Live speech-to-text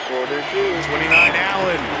quarter two. 29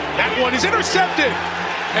 Allen. That one is intercepted.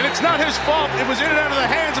 And it's not his fault. It was in and out of the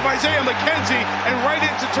hands of Isaiah McKenzie and right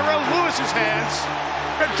into Terrell Lewis's hands.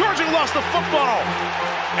 And Georgia lost the football.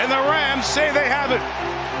 And the Rams say they have it.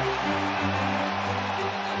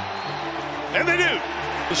 And they do.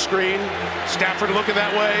 The screen. Stafford looking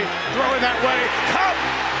that way. Throwing that way. Kupp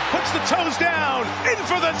puts the toes down. In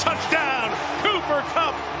for the touchdown. Cooper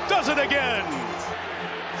Kupp does it again.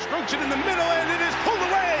 Strokes it in the middle and it is pulled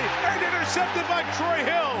away and intercepted by Troy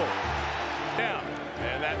Hill. Down.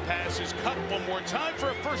 And that pass is cut one more time for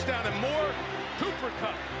a first down and more. Cooper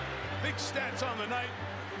Kupp. Big stats on the night.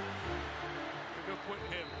 They'll put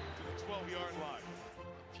him to the 12-yard line.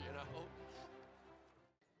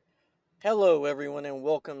 Hello, everyone, and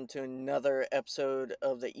welcome to another episode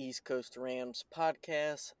of the East Coast Rams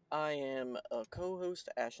podcast. I am a co-host,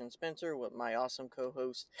 Ashton Spencer, with my awesome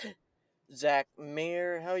co-host, Zac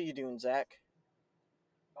Mayer. How are you doing, Zac?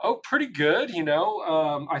 Oh, pretty good,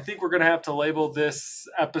 I think we're going to have to label this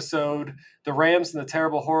episode The Rams and the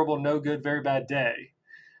Terrible, Horrible, No Good, Very Bad Day.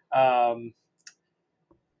 I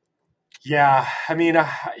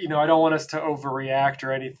don't want us to overreact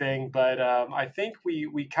or anything, but I think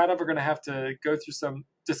we kind of are going to have to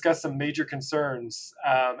discuss some major concerns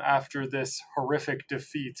after this horrific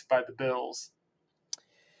defeat by the Bills.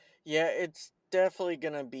 Yeah, it's definitely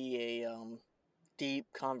going to be a deep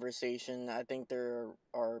conversation. I think there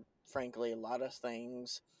are, frankly, a lot of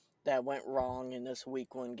things that went wrong in this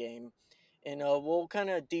week one game. And we'll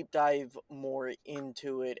kind of deep dive more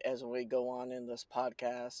into it as we go on in this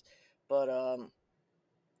podcast. But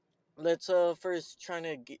let's first try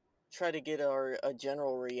to get our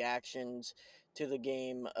general reactions to the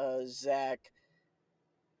game. Zac,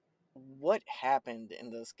 what happened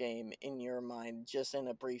in this game in your mind, just in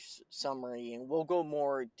a brief summary, and we'll go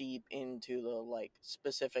more deep into the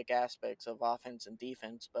specific aspects of offense and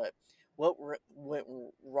defense, but what went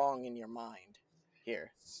wrong in your mind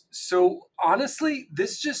here? So honestly,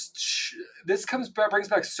 this brings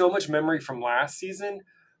back so much memory from last season,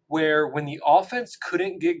 where when the offense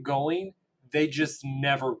couldn't get going, they just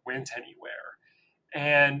never went anywhere.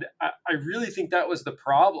 And I really think that was the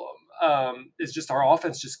problem. Is just our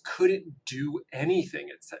offense just couldn't do anything.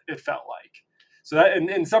 It felt like. So that,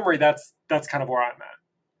 in summary, that's kind of where I'm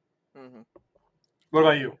at. Mm-hmm. What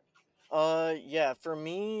about you? Yeah, for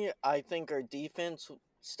me, I think our defense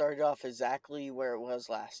started off exactly where it was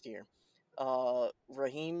last year.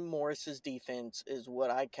 Raheem Morris's defense is what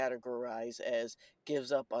I categorize as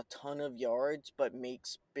gives up a ton of yards, but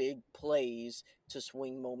makes big plays to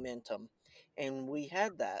swing momentum. And we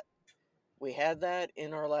had that. We had that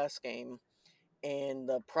in our last game. And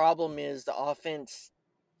the problem is the offense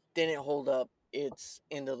didn't hold up its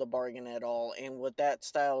end of the bargain at all. And with that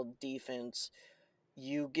style defense,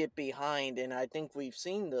 you get behind. And I think we've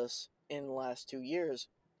seen this in the last 2 years.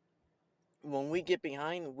 When we get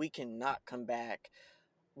behind, we cannot come back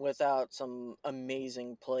without some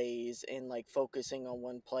amazing plays and focusing on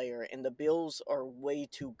one player. And the Bills are way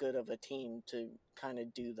too good of a team to kind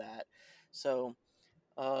of do that. So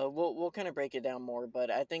we'll kind of break it down more, but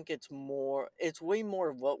I think it's way more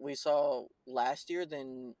of what we saw last year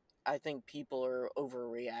than I think people are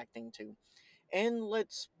overreacting to. And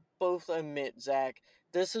let's both admit, Zac,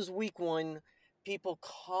 this is week one. People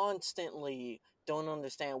constantly don't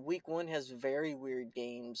understand. Week one has very weird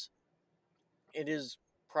games. It is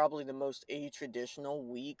probably the most a-traditional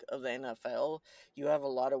week of the NFL. You have a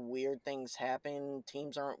lot of weird things happen.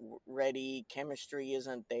 Teams aren't ready. Chemistry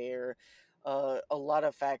isn't there. A lot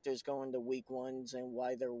of factors go into week ones and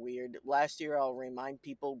why they're weird. Last year, I'll remind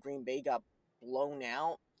people, Green Bay got blown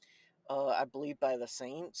out, I believe, by the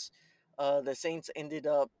Saints. The Saints ended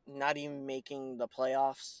up not even making the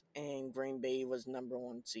playoffs, and Green Bay was number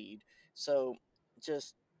one seed. So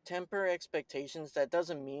just temper expectations. That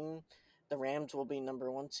doesn't mean the Rams will be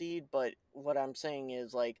number one seed, but what I'm saying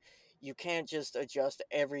is, you can't just adjust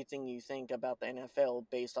everything you think about the NFL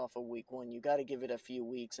based off of week one. You got to give it a few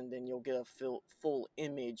weeks, and then you'll get a full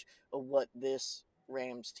image of what this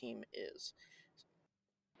Rams team is.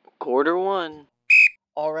 Quarter one.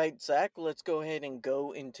 All right, Zac, let's go ahead and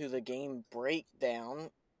go into the game breakdown.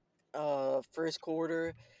 First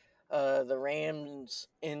quarter, the Rams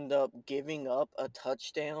end up giving up a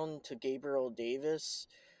touchdown to Gabriel Davis.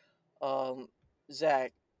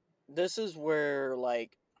 Zac, this is where,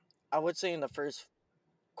 I would say in the first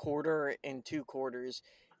quarter and 2 quarters,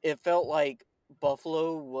 it felt like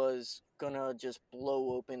Buffalo was going to just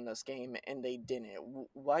blow open this game, and they didn't.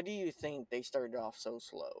 Why do you think they started off so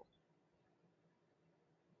slow?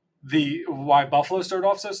 Why Buffalo started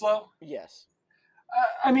off so slow? Yes.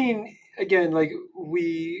 I mean, again, like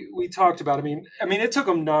we talked about. I mean, it took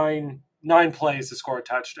them nine plays to score a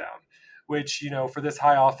touchdown, which for this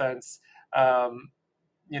high offense, um,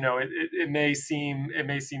 it may seem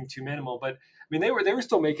too minimal, but I mean they were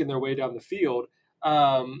still making their way down the field.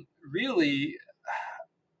 Really,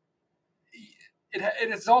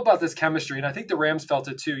 it's all about this chemistry, and I think the Rams felt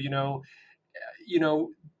it too. You know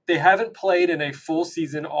they haven't played in a full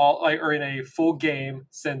season or in a full game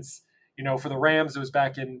since for the Rams it was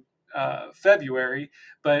back in February,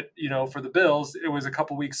 but for the Bills it was a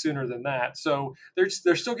couple weeks sooner than that. So they're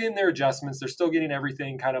still getting their adjustments, they're still getting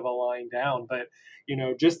everything kind of aligned down, but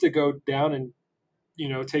just to go down and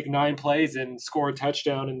take nine plays and score a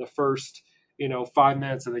touchdown in the first 5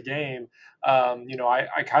 minutes of the game.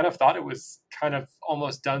 I kind of thought it was kind of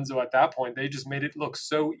almost donezo at that point. They just made it look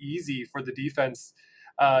so easy for the defense.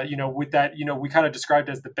 With that, we kind of described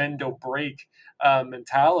as the bend don't break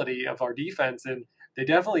mentality of our defense, and they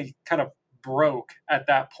definitely kind of broke at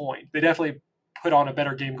that point. They definitely put on a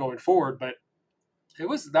better game going forward, but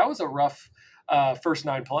that was a rough first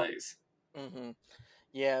nine plays. Mm-hmm.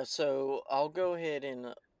 Yeah, so I'll go ahead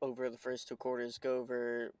and over the first two quarters go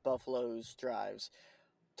over Buffalo's drives.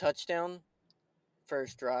 Touchdown,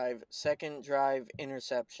 first drive, second drive,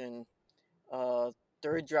 interception, uh,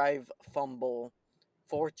 third drive, fumble,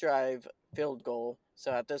 fourth drive, field goal.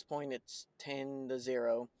 So at this point, it's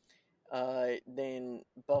 10-0. Then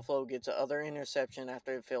Buffalo gets another interception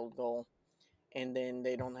after a field goal, and then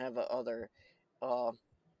they don't have a uh,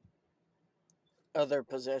 other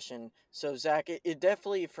possession. So Zach, it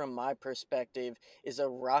definitely, from my perspective, is a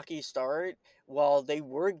rocky start. While they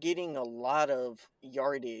were getting a lot of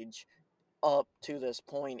yardage up to this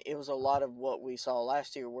point, it was a lot of what we saw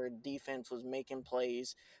last year, where defense was making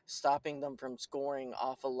plays, stopping them from scoring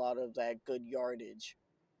off a lot of that good yardage.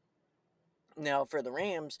 Now for the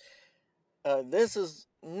Rams, this is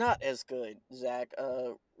not as good. Zach,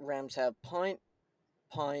 Rams have punt,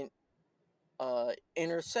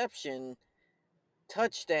 interception,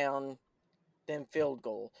 touchdown, then field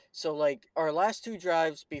goal. So like our last two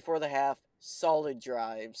drives before the half, solid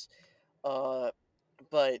drives. Uh,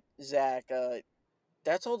 but Zach,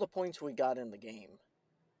 that's all the points we got in the game.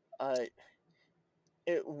 Uh,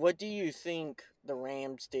 what do you think the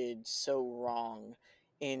Rams did so wrong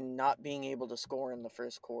in not being able to score in the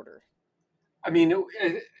first quarter? I mean,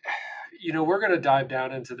 we're going to dive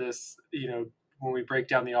down into this, when we break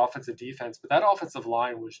down the offensive defense, but that offensive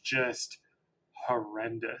line was just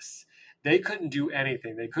horrendous. They couldn't do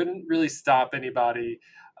anything. They couldn't really stop anybody.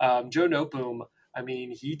 Joe Noteboom,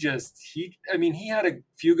 he had a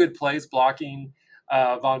few good plays blocking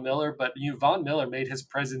Von Miller, but Von Miller made his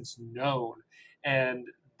presence known, and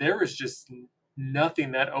there was just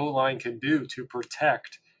nothing that O line can do to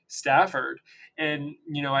protect Stafford. And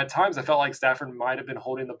at times I felt like Stafford might have been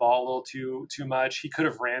holding the ball a little too much. He could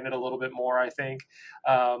have ran it a little bit more, I think.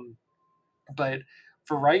 But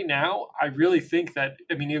for right now, I really think that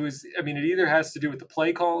it either has to do with the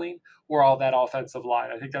play calling or all that offensive line.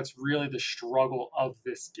 I think that's really the struggle of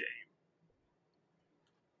this game.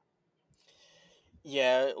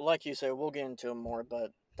 Yeah, like you said, we'll get into it more,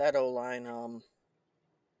 but that O line,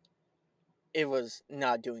 it was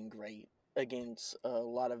not doing great against a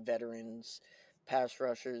lot of veterans, pass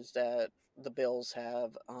rushers that the Bills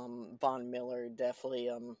have. Von Miller definitely.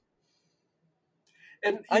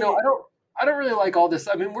 And I I don't really like all this.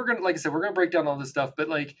 I mean, like I said, we're gonna break down all this stuff, but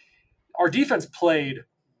like our defense played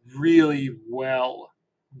really well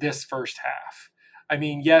this first half. I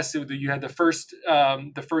mean, yes, you had the first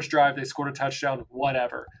drive, they scored a touchdown,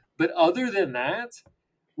 whatever. But other than that,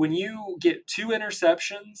 when you get two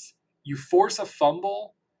interceptions, you force a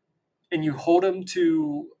fumble, and you hold them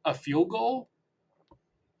to a field goal,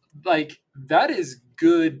 like that is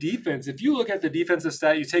good defense. If you look at the defensive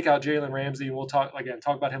stat, you take out Jalen Ramsey, and we'll talk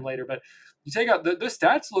about him later. But you take out the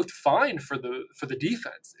stats looked fine for the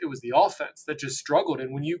defense. It was the offense that just struggled.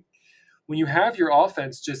 And when you have your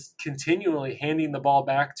offense just continually handing the ball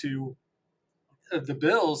back to the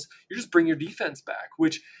Bills, you just bring your defense back,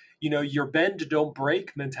 which your bend don't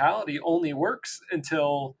break mentality only works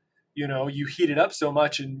until you heat it up so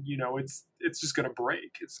much, and it's just going to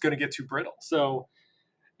break. It's going to get too brittle. So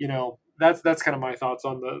that's kind of my thoughts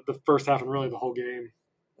on the first half and really the whole game.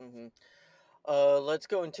 mm-hmm. Let's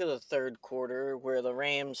go into the third quarter where the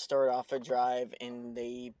Rams start off a drive and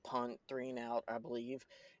they punt three and out, I believe,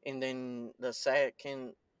 and then the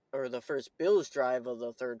first Bills drive of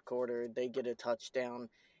the third quarter, they get a touchdown,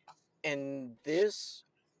 and these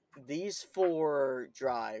four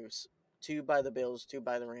drives, two by the Bills, two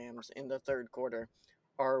by the Rams in the third quarter,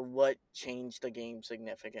 are what changed the game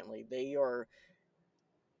significantly. They are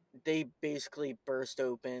they basically burst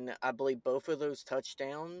open. I believe both of those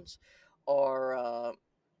touchdowns are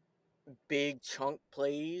big chunk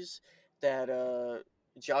plays that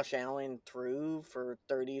Josh Allen threw for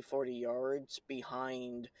 30, 40 yards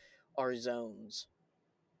behind our zones.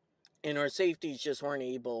 And our safeties just weren't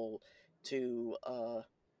able to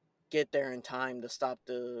get there in time to stop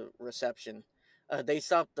the reception. They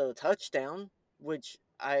stopped the touchdown, which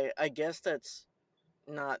I guess that's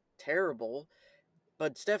not terrible,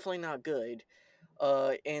 but it's definitely not good.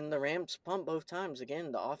 And the Rams pumped both times.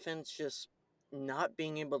 Again, the offense just not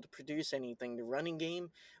being able to produce anything. The running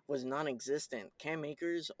game was non-existent. Cam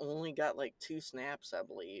Akers only got like 2 snaps, I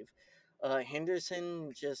believe.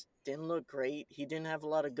 Henderson just didn't look great. He didn't have a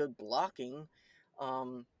lot of good blocking.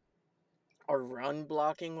 Um, our run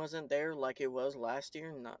blocking wasn't there like it was last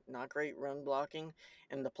year. Not great run blocking,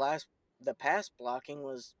 and the pass blocking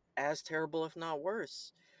was as terrible, if not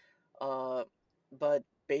worse. Uh, but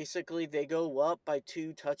basically, they go up by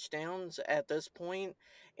 2 touchdowns at this point,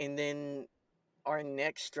 and then our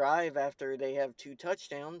next drive after they have 2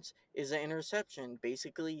 touchdowns is an interception,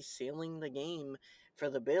 basically sealing the game for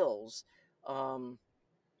the Bills. Um,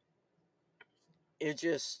 it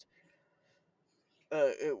just,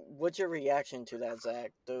 what's your reaction to that,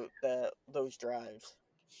 Zach? Those drives.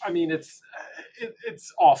 I mean, it's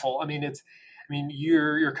awful.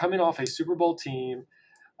 You're coming off a Super Bowl team,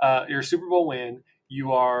 your Super Bowl win.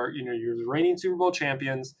 You're the reigning Super Bowl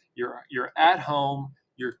champions. You're at home.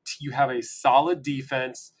 You have a solid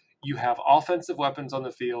defense. You have offensive weapons on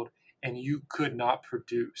the field, and you could not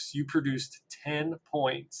produce. You produced 10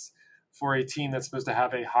 points for a team that's supposed to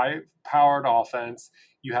have a high-powered offense.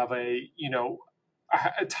 You have a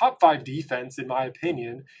top 5 defense, in my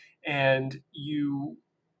opinion, and you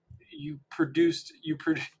produced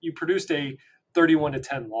a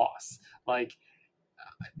 31-10 loss. Like,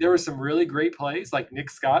 there were some really great plays. Like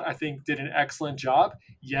Nick Scott, I think, did an excellent job.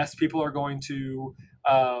 Yes, people are going to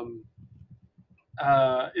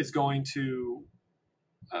is going to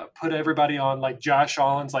put everybody on like Josh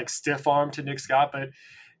Allen's like stiff arm to Nick Scott, but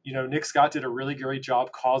Nick Scott did a really great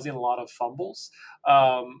job causing a lot of fumbles.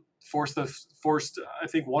 Forced I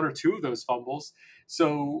think 1 or 2 of those fumbles.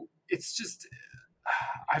 So it's just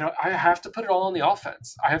I have to put it all on the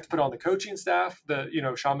offense. I have to put it on the coaching staff,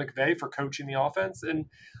 Sean McVay for coaching the offense, and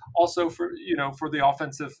also for the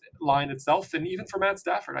offensive line itself, and even for Matt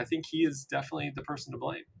Stafford. I think he is definitely the person to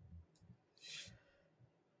blame.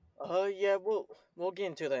 Yeah, we'll get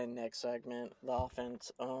into that next segment, the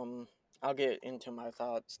offense. I'll get into my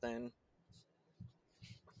thoughts then.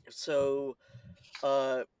 So,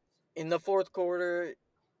 uh, in the fourth quarter,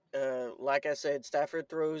 like I said, Stafford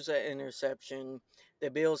throws an interception. The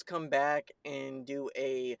Bills come back and do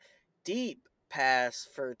a deep pass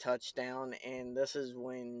for a touchdown, and this is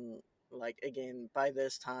when, like, again, by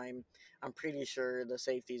this time, I'm pretty sure the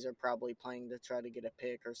safeties are probably playing to try to get a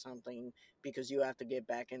pick or something, because you have to get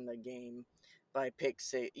back in the game by pick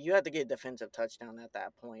six. You have to get a defensive touchdown at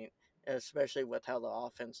that point, especially with how the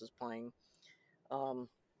offense is playing. Um,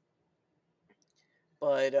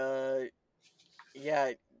 but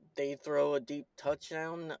yeah, they throw a deep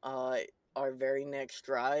touchdown. Our very next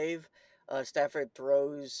drive, Stafford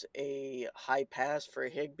throws a high pass for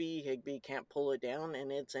Higbee. Higbee can't pull it down,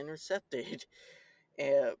 and it's intercepted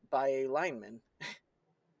by a lineman.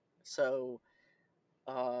 So,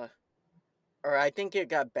 uh, or I think it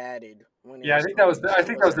got batted when it Yeah, I was think that was thrown, the, I so it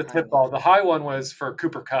think that was wasn't the high tip ball. enough. The high one was for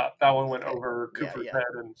Cooper Kupp. That one went Okay, over yeah, Cooper's yeah. head,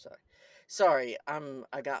 and Sorry.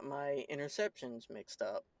 I got my interceptions mixed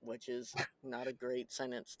up, which is not a great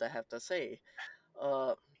sentence to have to say.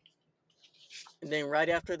 Uh, And then right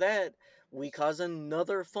after that, we cause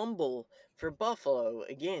another fumble for Buffalo.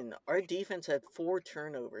 Again, our defense had 4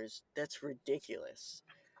 turnovers. That's ridiculous.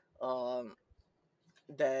 Um,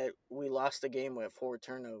 that we lost the game with 4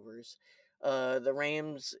 turnovers. The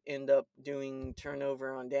Rams end up doing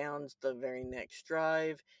turnover on downs the very next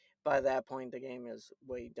drive. By that point, the game is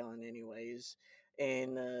way done, anyways.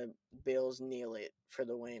 And Bills kneel it for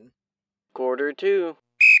the win. Quarter 2.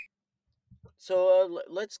 So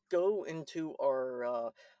let's go into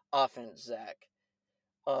our offense, Zach.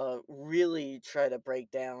 Really try to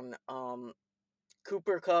break down.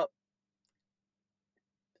 Cooper Cup.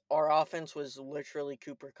 Our offense was literally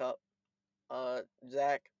Cooper Cup.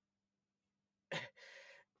 Zach,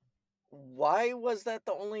 why was that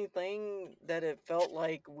the only thing that it felt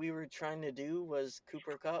like we were trying to do was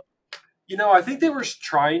Cooper Cup? I think they were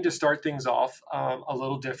trying to start things off a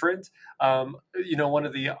little different. One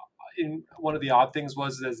of the odd things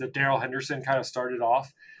was that Daryl Henderson kind of started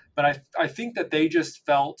off, but I think that they just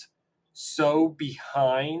felt so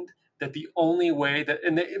behind that the only way that,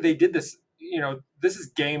 and they did this this is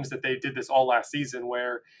games that they did this all last season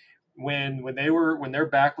where when their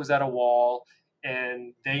back was at a wall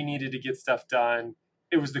and they needed to get stuff done,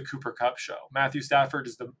 it was the Cooper Cup show. Matthew Stafford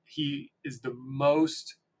is the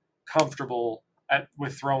most comfortable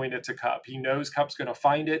with throwing it to Cup. He knows Cup's going to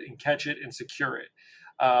find it and catch it and secure it.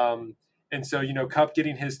 And so, Cup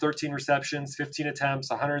getting his 13 receptions, 15 attempts,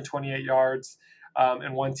 128 yards,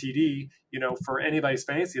 and one TD, for anybody's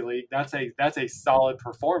fantasy league, that's a solid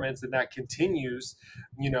performance, and that continues,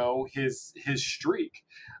 his streak.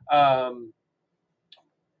 Um,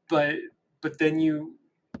 but then you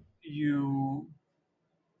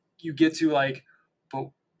get to like,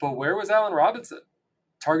 but where was Allen Robinson?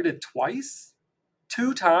 Targeted twice,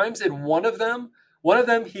 2 times, and one of them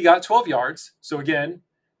he got 12 yards. So again,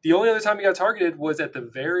 the only other time he got targeted was at the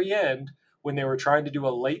very end when they were trying to do a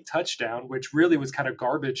late touchdown, which really was kind of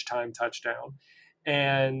garbage time touchdown.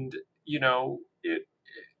 And it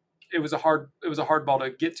was a hard ball to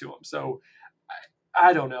get to him. So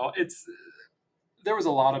I don't know. There was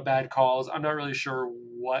a lot of bad calls. I'm not really sure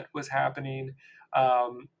what was happening.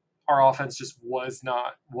 Our offense just was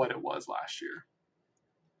not what it was last year.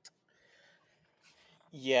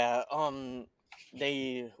 Yeah,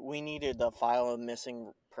 we needed to file a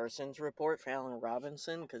missing persons report for Allen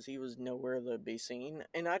Robinson because he was nowhere to be seen,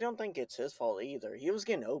 and I don't think it's his fault either. He was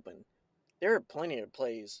getting open. There are plenty of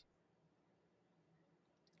plays,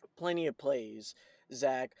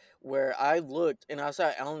 Zach, where I looked and I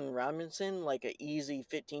saw Allen Robinson like an easy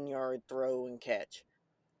 15-yard throw and catch,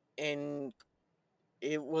 and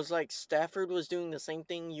it was like Stafford was doing the same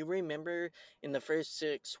thing. You remember in the first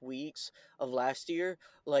 6 weeks of last year,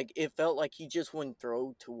 like it felt like he just wouldn't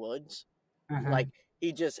throw to Woods. Mm-hmm. Like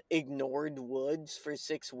he just ignored Woods for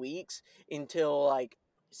 6 weeks until like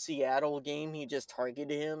Seattle game. He just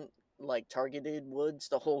targeted Woods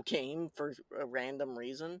the whole game for a random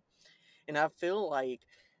reason. And I feel like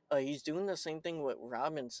he's doing the same thing with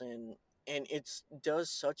Robinson, and it's does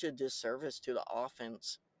such a disservice to the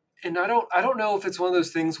offense. And I don't know if it's one of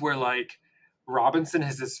those things where like Robinson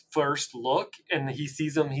has his first look and he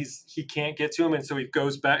sees him, he can't get to him, and so he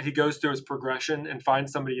goes through his progression and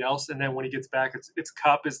finds somebody else, and then when he gets back, it's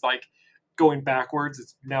Cup is like going backwards.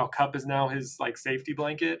 It's now Cup is now his like safety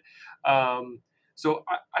blanket. So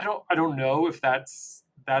I don't know if that's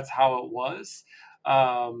how it was.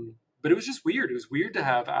 But it was just weird. It was weird to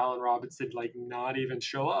have Allen Robinson like not even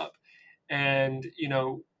show up. And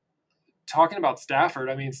talking about Stafford,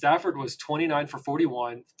 I mean, Stafford was 29 for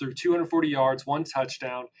 41, threw 240 yards, 1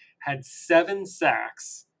 touchdown, had 7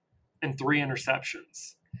 sacks and 3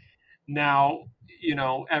 interceptions. Now, a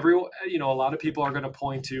lot of people are going to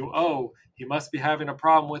point to, oh, he must be having a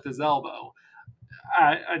problem with his elbow.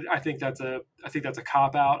 I think that's a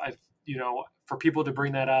cop out. For people to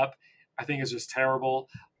bring that up, I think is just terrible.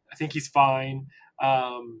 I think he's fine.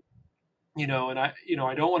 And I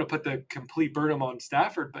don't want to put the complete burden on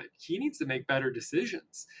Stafford, but he needs to make better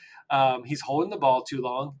decisions. He's holding the ball too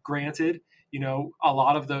long. Granted, a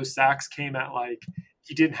lot of those sacks came at like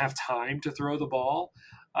he didn't have time to throw the ball.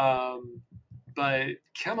 But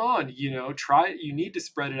come on, try. You need to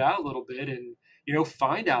spread it out a little bit and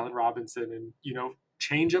find Allen Robinson and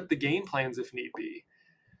change up the game plans if need be.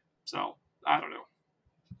 So I don't know.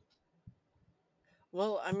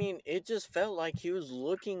 Well, I mean, it just felt like he was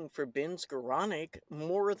looking for Ben Skoranek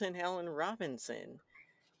more than Allen Robinson,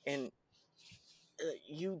 and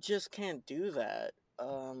you just can't do that.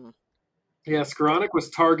 Yeah, Skoranek was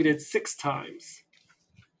targeted 6 times.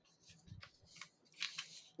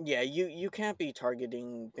 Yeah, you can't be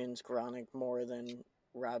targeting Ben Skoranek more than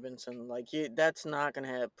Robinson. Like that's not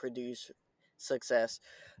gonna produce success.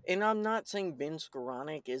 And I'm not saying Ben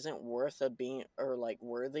Skoranek isn't worth of being or like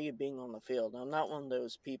worthy of being on the field. I'm not one of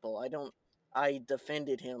those people. I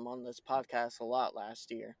defended him on this podcast a lot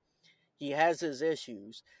last year. He has his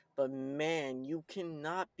issues, but man, you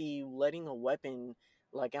cannot be letting a weapon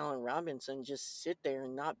like Allen Robinson just sit there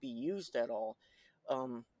and not be used at all.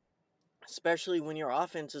 Um, Especially when your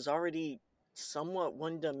offense is already somewhat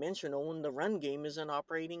one dimensional when the run game isn't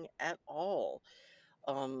operating at all.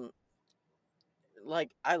 Um,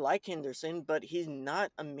 like I like Henderson, but he's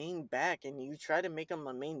not a main back, and you try to make him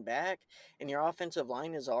a main back, and your offensive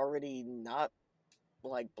line is already not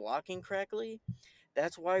like blocking correctly.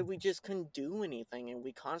 That's why we just couldn't do anything, and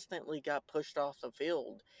we constantly got pushed off the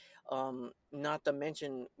field. Not to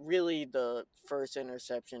mention, really, the first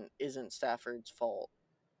interception isn't Stafford's fault.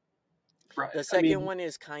 Right. The I second mean, one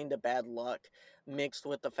is kind of bad luck mixed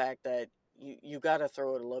with the fact that you got to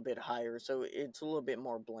throw it a little bit higher, so it's a little bit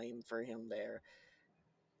more blame for him there.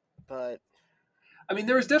 But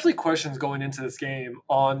there was definitely questions going into this game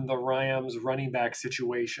on the Rams running back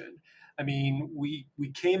situation. I mean, we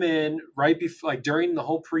came in right before, like during the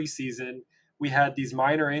whole preseason, we had these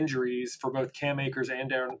minor injuries for both Cam Akers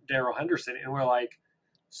and Daryl Henderson, and we're like,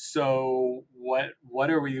 so what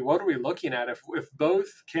are we looking at if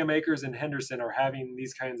both Cam Akers and Henderson are having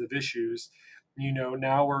these kinds of issues?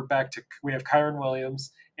 Now we have Kyron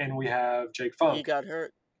Williams and we have Jake He Funk, got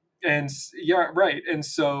hurt. and yeah, right, and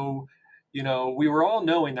so we were all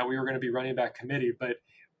knowing that we were going to be running back committee, but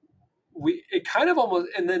it kind of almost,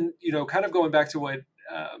 and then kind of going back to what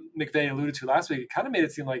McVay alluded to last week, it kind of made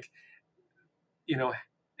it seem like you know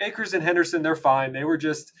Akers and Henderson, they're fine. They were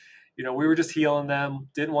just we were just healing them.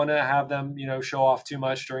 Didn't want to have them show off too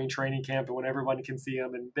much during training camp and when everyone can see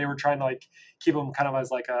them. And they were trying to like keep them kind of as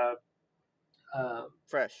like a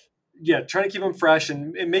Fresh. yeah, trying to keep them fresh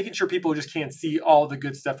and making sure people just can't see all the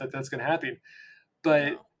good stuff that's going to happen.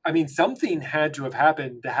 But No. I mean, something had to have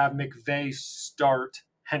happened to have McVay start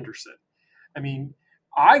Henderson. I mean,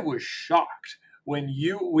 I was shocked when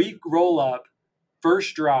we roll up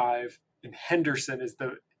first drive and Henderson is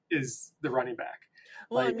the running back.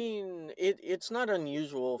 Well, I Like, mean, it's not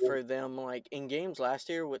unusual for them. Like in games last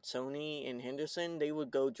year with Sony and Henderson, they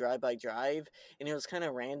would go drive by drive, and it was kind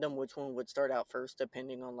of random which one would start out first,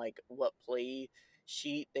 depending on like what play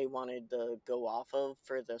sheet they wanted to go off of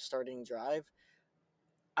for the starting drive.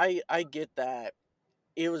 I get that.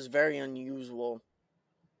 It was very unusual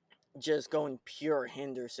just going pure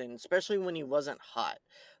Henderson, especially when he wasn't hot.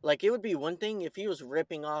 Like it would be one thing if he was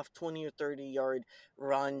ripping off 20 or 30-yard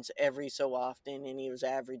runs every so often and he was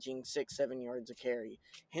averaging 6, 7 yards a carry.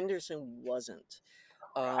 Henderson wasn't.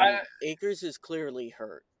 I, Akers is clearly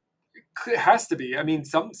hurt. it has to be. I mean,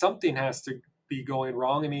 something has to be going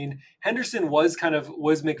wrong. I mean, Henderson was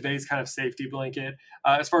McVay's kind of safety blanket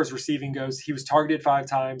as far as receiving goes. He was targeted 5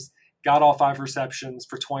 times, got all 5 receptions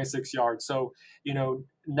for 26 yards. So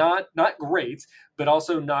not great, but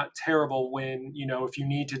also not terrible when if you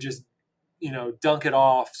need to just dunk it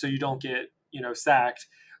off so you don't get sacked.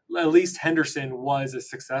 At least Henderson was a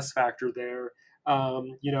success factor there.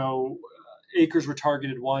 Akers were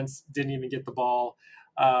targeted once, didn't even get the ball.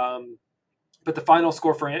 Um, but the final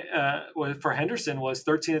score for Henderson was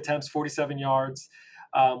 13 attempts, 47 yards,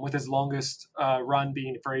 with his longest run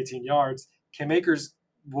being for 18 yards. Cam Akers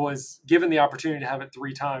was given the opportunity to have it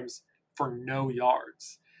 3 times for no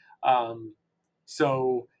yards.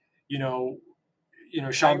 So, you know,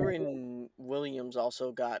 Sean Kyron Williams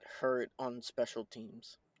also got hurt on special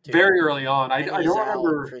teams too, very early on. I and don't he's out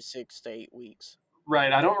remember. for 6 to 8 weeks.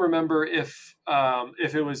 Right. I don't remember if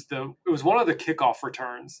it was one of the kickoff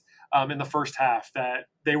returns in the first half that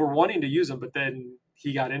they were wanting to use him, but then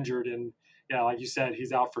he got injured, and yeah, like you said,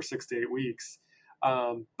 he's out for 6 to 8 weeks.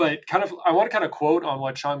 But I want to kind of quote on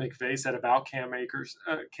what Sean McVay said about Cam Akerson,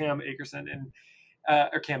 or Cam Akers,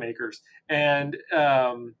 and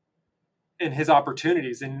his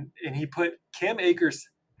opportunities, and he put Cam Akers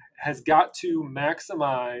has got to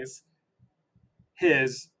maximize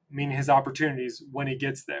meaning his opportunities when he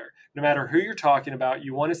gets there. No matter who you're talking about,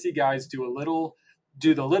 you want to see guys do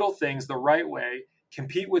the little things the right way,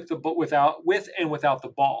 compete with and without the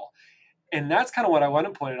ball. And that's kind of what I want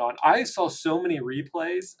to point it on. I saw so many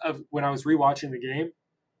replays of when I was rewatching the game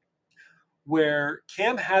where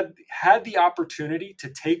Cam had the opportunity to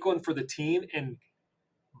take one for the team and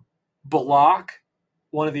block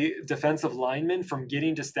one of the defensive linemen from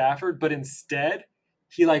getting to Stafford, but instead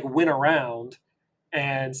he like went around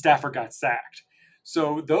and Stafford got sacked.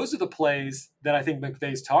 So those are the plays that I think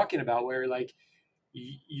McVay's talking about, where like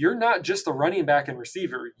you're not just a running back and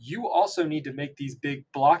receiver. You also need to make these big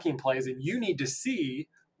blocking plays, and you need to see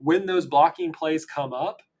when those blocking plays come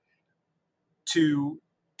up to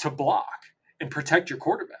block and protect your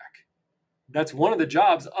quarterback. That's one of the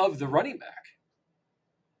jobs of the running back.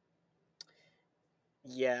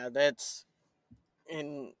 Yeah,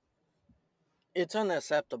 and it's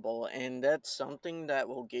unacceptable, and that's something that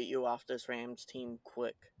will get you off this Rams team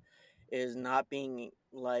quick. Is not being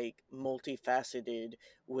like multifaceted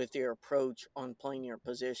with your approach on playing your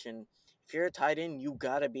position. If you're a tight end, you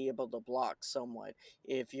gotta be able to block somewhat.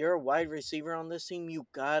 If you're a wide receiver on this team, you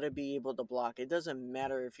gotta be able to block. It doesn't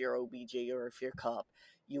matter if you're OBJ or if you're Cup.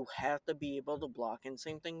 You have to be able to block. And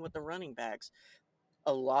same thing with the running backs.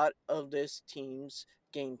 A lot of this team's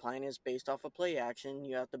game plan is based off of play action.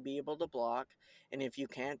 You have to be able to block. And if you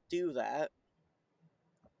can't do that,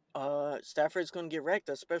 Stafford's going to get wrecked,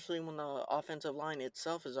 especially when the offensive line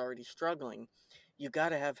itself is already struggling. You got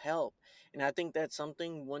to have help. And I think that's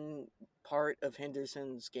one part of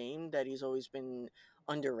Henderson's game that he's always been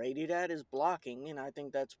underrated at is blocking. And I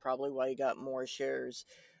think that's probably why he got more shares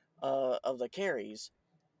of the carries.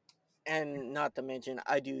 And not to mention,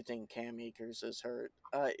 I do think Cam Akers is hurt.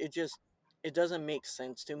 It doesn't make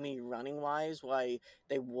sense to me running wise why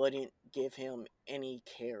they wouldn't give him any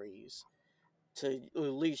carries to at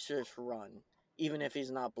least just run, even if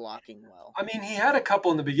he's not blocking well. I mean, he had a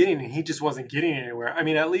couple in the beginning and he just wasn't getting anywhere. I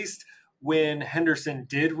mean, at least when Henderson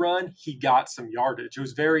did run, he got some yardage.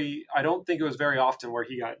 I don't think it was very often where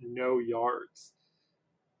he got no yards.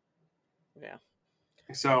 Yeah.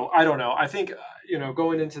 So I don't know. I think,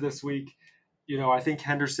 going into this week, I think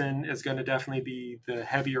Henderson is going to definitely be the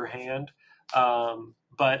heavier hand.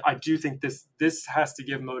 But I do think this has to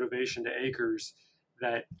give motivation to Akers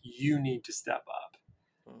that you need to step up.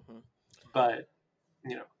 hmm But,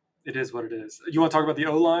 it is what it is. You want to talk about the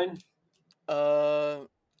O-line?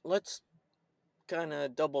 Let's kind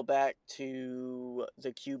of double back to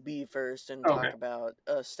the QB first and Okay. talk about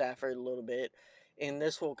Stafford a little bit. And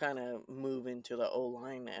this will kind of move into the O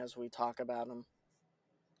line as we talk about him.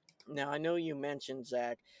 Now, I know you mentioned,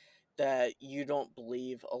 Zach, that you don't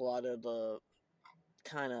believe a lot of the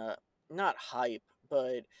kind of not hype,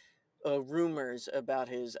 but rumors about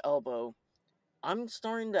his elbow. I'm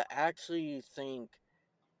starting to actually think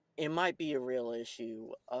it might be a real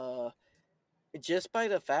issue. Just by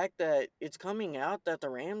the fact that it's coming out that the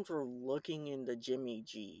Rams were looking into Jimmy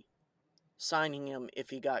G, signing him if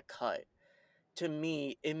he got cut. To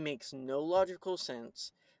me, it makes no logical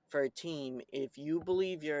sense for a team if you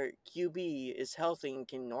believe your QB is healthy and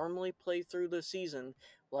can normally play through the season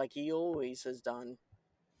like he always has done,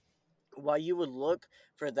 why you would look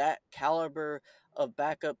for that caliber of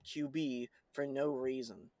backup QB for no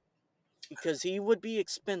reason. Because he would be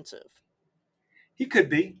expensive. He could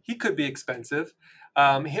be. He could be expensive.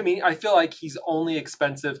 I mean, I feel like he's only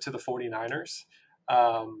expensive to the 49ers.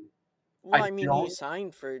 Um, Well, I I mean, he don't.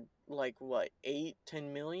 signed for like what,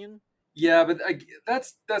 8-10 million? Yeah, but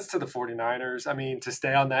that's to the 49ers. I mean, to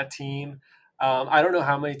stay on that team. I don't know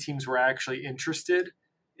how many teams were actually interested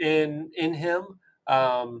in him.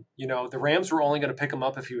 The Rams were only going to pick him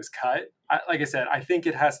up if he was cut. Like I said, I think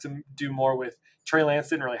it has to do more with Trey Lance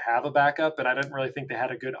didn't really have a backup, and I didn't really think they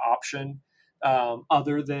had a good option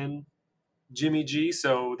other than Jimmy G,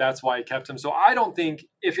 so that's why he kept him. So I don't think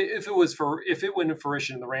if it went in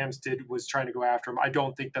fruition and the Rams was trying to go after him, I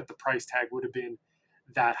don't think that the price tag would have been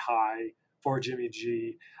that high for Jimmy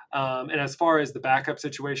G. And as far as the backup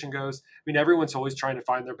situation goes, I mean everyone's always trying to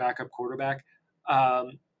find their backup quarterback.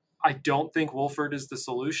 Um, I don't think Wolford is the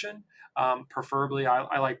solution. Preferably,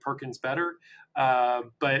 I like Perkins better,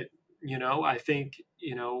 but I think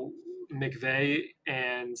McVay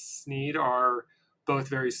and Snead are both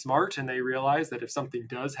very smart and they realize that if something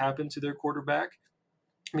does happen to their quarterback,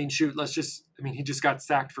 I mean, shoot, he just got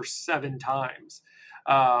sacked for 7 times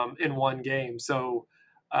in one game. So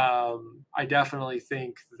I definitely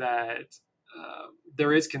think that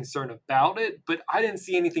there is concern about it, but I didn't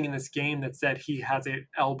see anything in this game that said he has an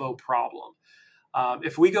elbow problem.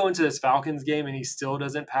 If we go into this Falcons game and he still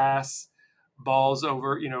doesn't pass balls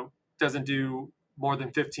over, doesn't do more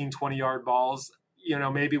than 15, 20-yard balls,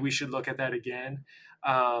 maybe we should look at that again.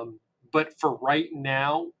 But for right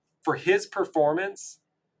now, for his performance,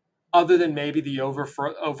 other than maybe the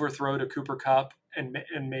overthrow to Cooper Cup and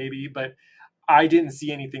maybe, but I didn't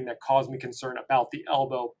see anything that caused me concern about the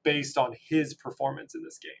elbow based on his performance in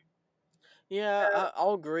this game. Yeah,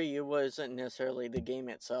 I'll agree. It wasn't necessarily the game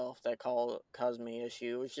itself that caused me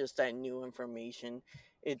issue. It was just that new information.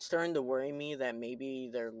 It's starting to worry me that maybe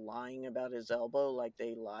they're lying about his elbow, like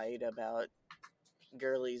they lied about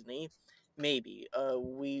Gurley's knee. Maybe.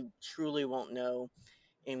 We truly won't know,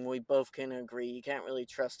 and we both can agree you can't really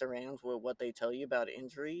trust the Rams with what they tell you about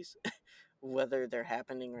injuries, whether they're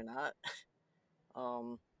happening or not.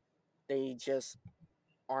 Um, they just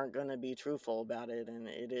aren't gonna be truthful about it, and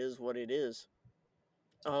it is what it is.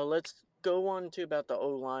 Let's go on to about the O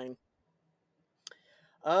line.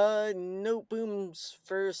 Note Boom's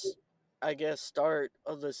first, I guess, start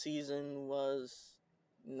of the season was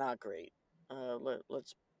not great.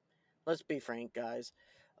 Let's be frank, guys.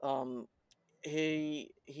 Um,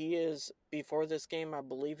 he is before this game. I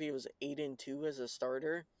believe he was 8-2 as a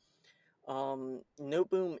starter.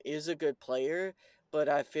 Noteboom is a good player, but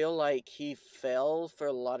I feel like he fell for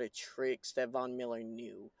a lot of tricks that Von Miller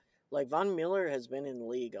knew. Like Von Miller has been in the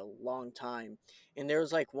league a long time, and there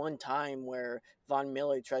was like one time where Von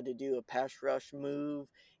Miller tried to do a pass rush move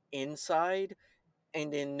inside,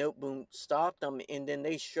 and then Noteboom stopped him, and then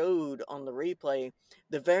they showed on the replay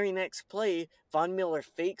the very next play Von Miller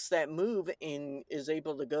fakes that move and is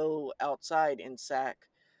able to go outside and sack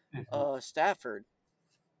Mm-hmm. Stafford.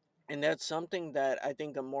 And that's something that I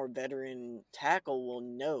think a more veteran tackle will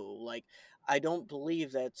know. Like, I don't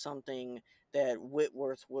believe that's something that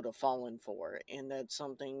Whitworth would have fallen for, and that's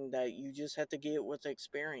something that you just have to get with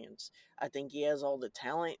experience. I think he has all the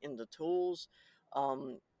talent and the tools,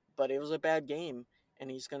 um, but it was a bad game,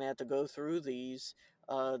 and he's going to have to go through these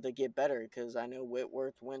to get better, because I know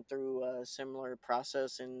Whitworth went through a similar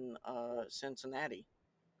process in Cincinnati.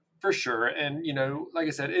 For sure. And, like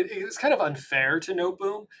I said, it's kind of unfair to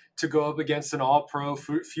Noteboom to go up against an all pro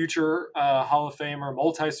future Hall of Famer,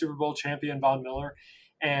 multi Super Bowl champion Von Miller.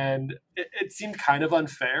 And it seemed kind of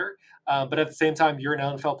unfair. But at the same time, you're an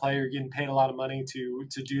NFL player, you're getting paid a lot of money to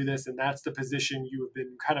do this. And that's the position you have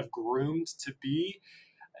been kind of groomed to be.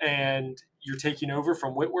 And you're taking over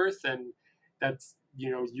from Whitworth. And that's,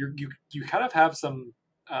 you kind of have some,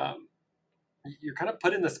 you're kind of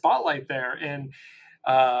put in the spotlight there. And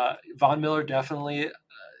Von Miller definitely,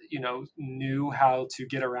 knew how to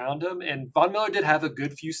get around him. And Von Miller did have a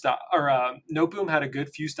good few stops, or Noteboom had a good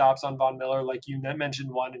few stops on Von Miller, like you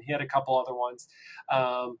mentioned one, and he had a couple other ones.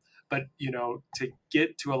 But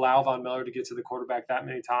to allow Von Miller to get to the quarterback that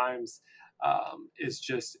many times is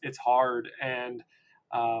just, it's hard. And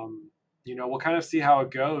we'll kind of see how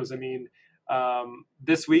it goes. I mean,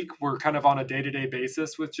 this week we're kind of on a day-to-day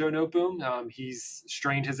basis with Joe Noteboom. He's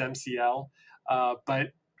strained his MCL. But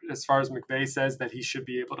as far as McVay says, that he should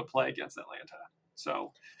be able to play against Atlanta.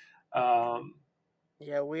 So,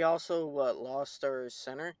 Yeah, we also lost our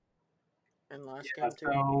center in last yeah, game too.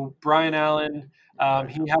 so Brian Allen, Brian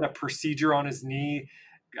he Allen. had a procedure on his knee.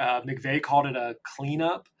 McVay called it a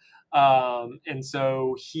cleanup, and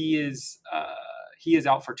so he is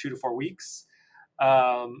out for 2 to 4 weeks.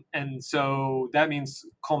 And so that means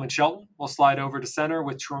Coleman Shelton will slide over to center,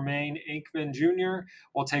 with Tremaine Aikman Jr.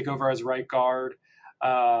 will take over as right guard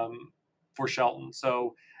for Shelton.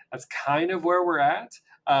 So that's kind of where we're at.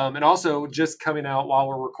 And also, just coming out while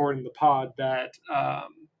we're recording the pod, that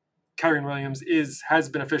Kyren Williams has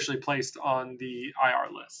been officially placed on the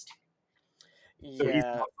IR list. So he's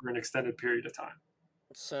Yeah, out for an extended period of time.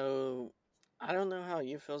 so I don't know how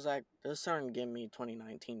you feel, Zach. This starting to give me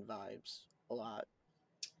 2019 vibes a lot.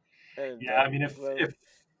 Yeah, I The mean, growth.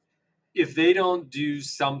 if they don't do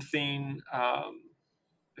something,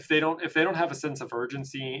 if they don't have a sense of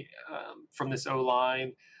urgency from this O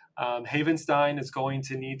line, Havenstein is going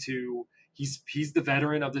to need to. He's the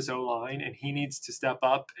veteran of this O line, and he needs to step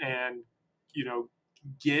up and you know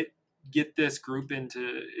get get this group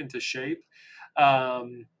into shape.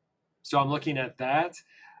 So I'm looking at that.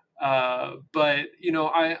 But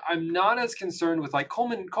I'm not as concerned with like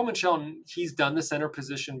Coleman Shelton. He's done the center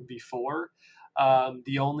position before.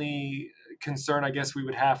 The only concern I guess we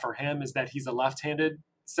would have for him is that he's a left-handed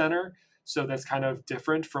center, so that's kind of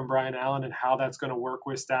different from Brian Allen and how that's going to work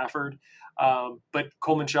with Stafford. But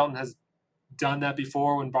Coleman Shelton has done that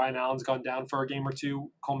before when Brian Allen's gone down for a game or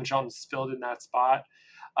two. Coleman Shelton's filled in that spot.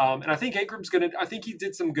 And I think Ingram's I think he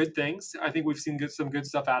did some good things. I think we've seen some good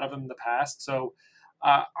stuff out of him in the past. So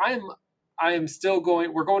I am still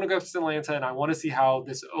going. We're going to go to Atlanta, and I want to see how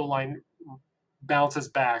this O line bounces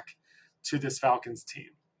back to this Falcons team.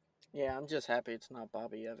 Yeah, I'm just happy it's not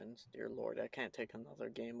Bobby Evans. Dear Lord, I can't take another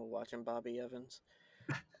game of watching Bobby Evans.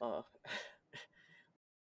 Uh,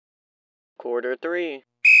 Quarter 3.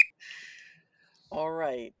 all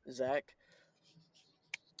right, Zach.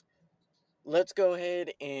 Let's go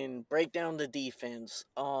ahead and break down the defense.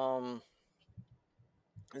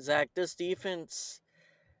 Zach, this defense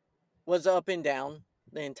was up and down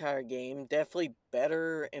the entire game. Definitely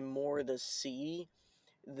better and more to see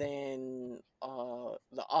than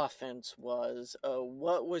the offense was.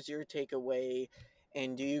 What was your takeaway,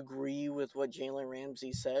 and do you agree with what Jalen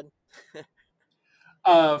Ramsey said?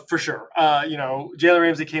 For sure. Jalen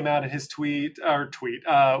Ramsey came out in his tweet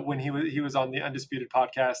when he was on the Undisputed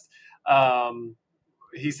podcast.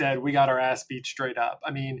 He said, "We got our ass beat straight up."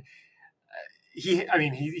 I mean, he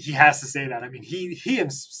has to say that. I mean, he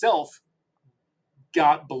himself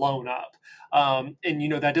got blown up, and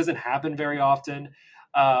that doesn't happen very often,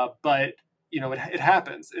 but it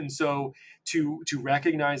happens. And so to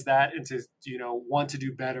recognize that and to want to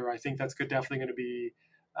do better, I think that's definitely going to be.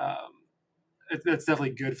 That's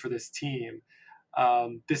definitely good for this team.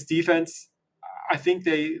 This defense, I think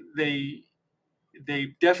they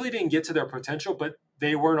definitely didn't get to their potential, but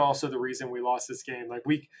they weren't also the reason we lost this game. Like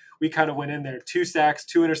we kind of went in there, 2 sacks,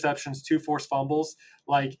 2 interceptions, 2 forced fumbles.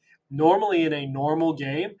 Like normally in a normal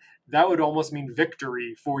game, that would almost mean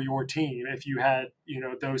victory for your team if you had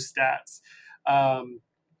those stats.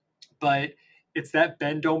 But it's that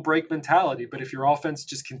bend don't break mentality. But if your offense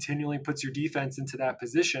just continually puts your defense into that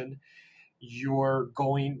position, your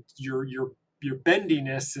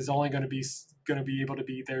bendiness is only going to be able to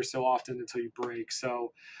be there so often until you break.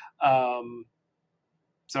 So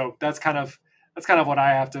So that's kind of what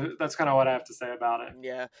I have to say about it.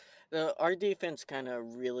 Yeah, our defense kind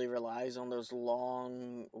of really relies on those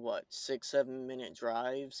long, what, 6, 7 minute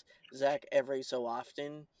drives, Zach, every so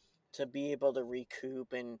often, to be able to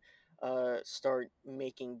recoup and start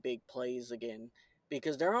making big plays again.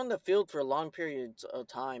 Because they're on the field for long periods of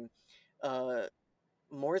time. Uh,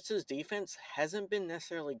 Morris's defense hasn't been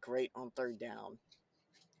necessarily great on third down,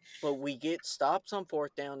 but we get stops on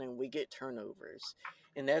fourth down and we get turnovers.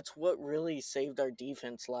 And that's what really saved our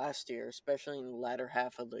defense last year, especially in the latter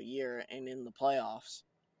half of the year and in the playoffs.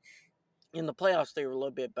 In the playoffs, they were a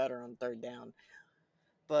little bit better on third down.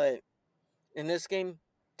 But in this game,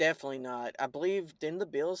 definitely not. I believe, didn't the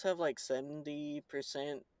Bills have like 70%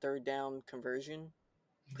 third down conversion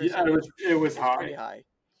Yeah, percentage? it was It's pretty high. high.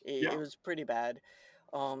 It Yeah. was pretty bad.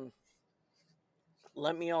 Um,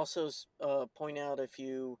 Let me also point out a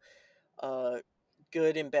few uh,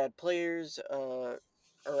 good and bad players.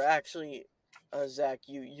 Or actually, Zach,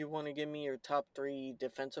 you want to give me your top three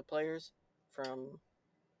defensive players from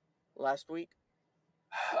last week?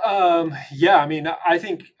 Yeah, I mean, I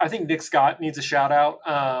think Nick Scott needs a shout out.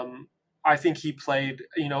 I think he played.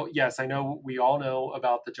 Yes, I know we all know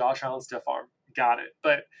about the Josh Allen stiff arm. Got it.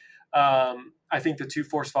 But I think the two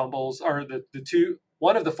forced fumbles, or the two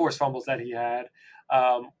one of the forced fumbles that he had,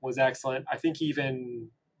 was excellent. I think he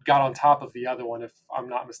even got on top of the other one, if I'm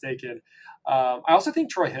not mistaken. I also think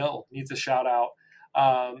Troy Hill needs a shout out.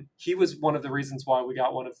 He was one of the reasons why we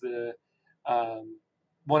got um,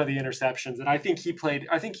 one of the interceptions, and I think he played.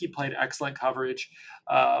 I think he played excellent coverage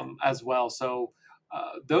as well. So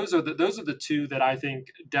those are the two that I think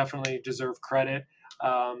definitely deserve credit.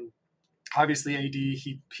 Um, Obviously, AD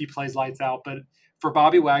he plays lights out, but for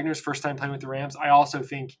Bobby Wagner's first time playing with the Rams, I also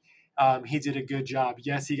think he did a good job.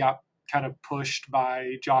 Yes, he got kind of pushed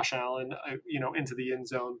by Josh Allen, into the end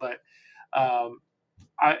zone, but um,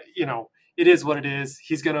 it is what it is.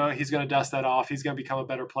 He's gonna dust that off. He's gonna become a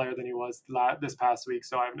better player than he was this past week.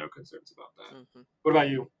 So I have no concerns about that. Hmm. What about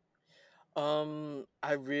you?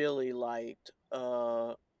 I really liked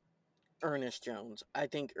Ernest Jones. I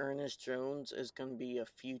think Ernest Jones is going to be a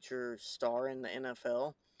future star in the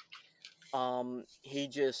NFL. He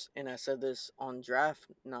just, and I said this on draft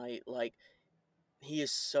night, like, he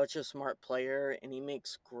is such a smart player and he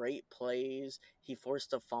makes great plays. He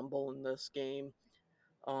forced a fumble in this game.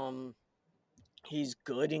 Um, he's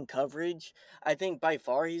good in coverage. I think by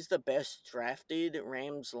far he's the best drafted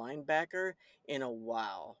Rams linebacker in a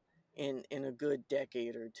while, in a good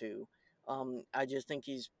decade or two. I just think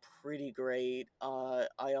he's pretty great. I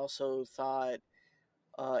also thought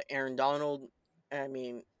Aaron Donald. I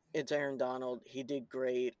mean, it's Aaron Donald. He did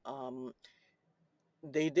great.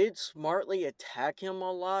 They did smartly attack him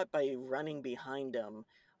a lot by running behind him.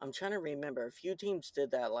 I'm trying to remember. A few teams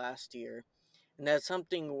did that last year. And that's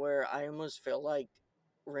something where I almost feel like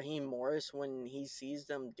Raheem Morris, when he sees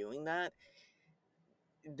them doing that,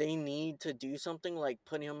 they need to do something like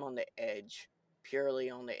put him on the edge, purely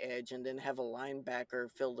on the edge, and then have a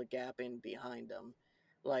linebacker fill the gap in behind him.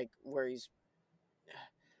 Like, where he's.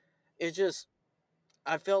 It just.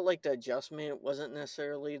 I felt like the adjustment wasn't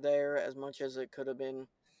necessarily there as much as it could have been.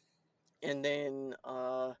 And then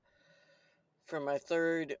for my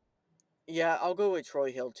third, yeah, I'll go with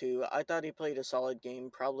Troy Hill too. I thought he played a solid game,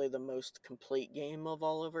 probably the most complete game of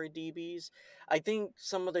all of our DBs. I think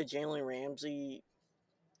some of the Jalen Ramsey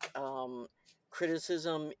um,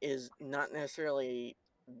 criticism is not necessarily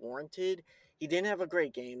warranted. He didn't have a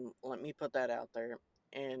great game. Let me put that out there.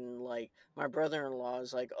 And like my brother-in-law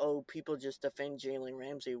is like, oh, people just defend Jalen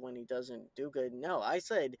Ramsey when he doesn't do good. No, I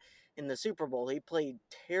said in the Super Bowl he played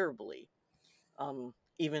terribly,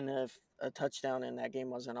 even if a touchdown in that game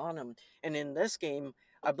wasn't on him. And in this game,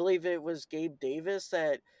 I believe it was Gabe Davis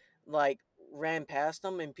that like ran past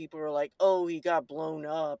him, and people were like, "Oh, he got blown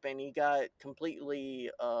up and he got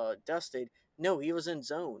completely dusted." No, he was in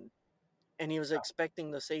zone, and he was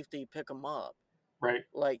expecting the safety pick him up. Right.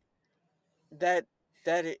 Like that.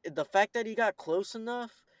 The fact that he got close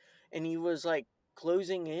enough, and he was like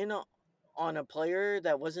closing in on a player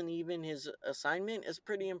that wasn't even his assignment is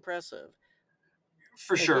pretty impressive.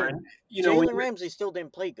 For sure. Again, And when Jalen you're Ramsey still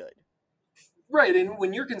didn't play good. right, and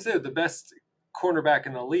when you're considered the best cornerback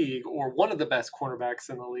in the league or one of the best cornerbacks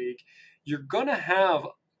in the league, you're gonna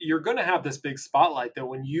have this big spotlight that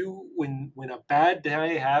when a bad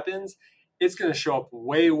day happens, it's gonna show up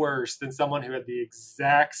way worse than someone who had the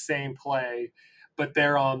exact same play, but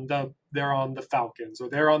they're on the Falcons or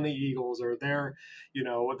they're on the Eagles or they're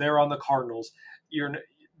on the Cardinals. You're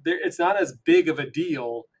it's not as big of a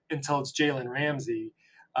deal until it's Jalen Ramsey,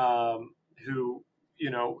 who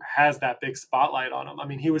has that big spotlight on him. I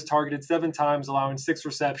mean, he was targeted 7 times, allowing 6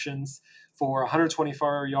 receptions for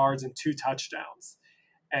 124 yards and 2 touchdowns.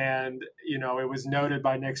 And, it was noted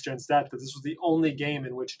by Next Gen Stats that this was the only game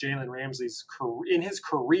in which Jalen Ramsey's in his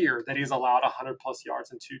career that he's allowed 100 plus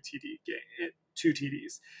yards and 2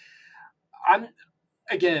 TDs.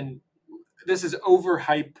 Again, this is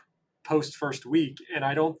overhype post first week, and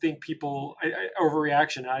I don't think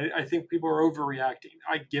overreaction. I think people are overreacting.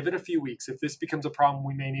 I give it a few weeks. If this becomes a problem,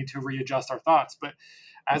 we may need to readjust our thoughts. But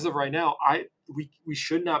as of right now, we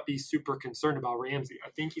should not be super concerned about Ramsey. I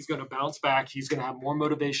think he's going to bounce back. He's going to have more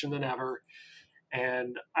motivation than ever,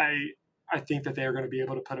 and I think that they are going to be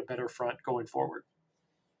able to put a better front going forward.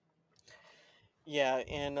 Yeah,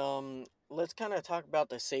 and let's kind of talk about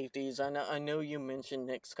the safeties. I know you mentioned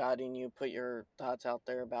Nick Scott and you put your thoughts out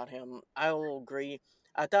there about him. I will agree.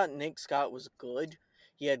 I thought Nick Scott was good.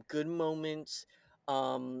 He had good moments.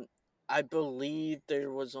 Um, I believe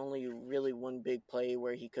there was only really one big play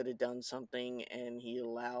where he could have done something and he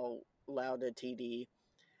allowed a TD.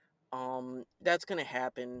 That's gonna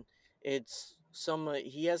happen. It's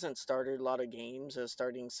he hasn't started a lot of games as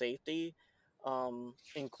starting safety,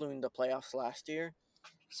 including the playoffs last year.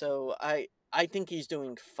 So I think he's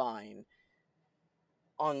doing fine.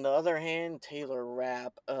 On the other hand, Taylor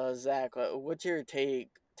Rapp, Zach, what's your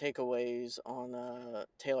takeaways on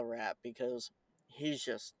Taylor Rapp, because he's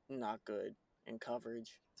just not good in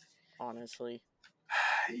coverage, honestly.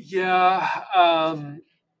 Yeah, I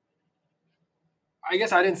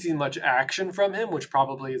guess I didn't see much action from him, which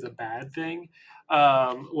probably is a bad thing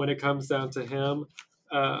when it comes down to him.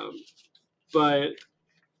 Um, but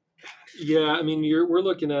yeah, I mean, we're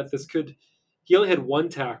looking at this. He only had 1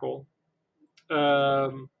 tackle,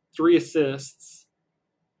 3 assists,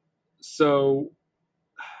 so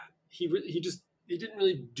he didn't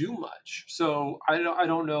really do much. So I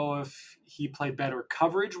don't know if he played better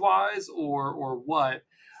coverage wise or what.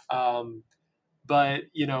 But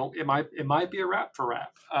it might be a wrap for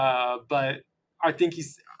Rap. But I think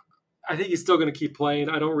he's I think he's still going to keep playing.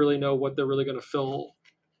 I don't really know what they're really going to fill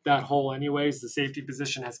that hole anyways. The safety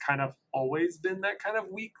position has kind of always been that kind of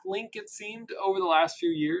weak link, it seemed, over the last few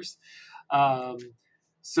years. Um,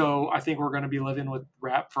 so I think we're going to be living with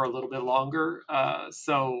Rap for a little bit longer.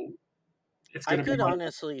 So it's I going to be could like,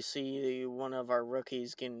 honestly see one of our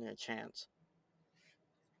rookies getting a chance.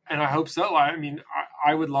 and I hope so. I mean,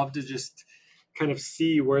 I would love to just kind of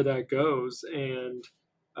see where that goes. And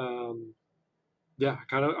yeah,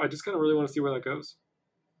 I just kind of really want to see where that goes.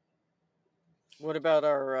 What about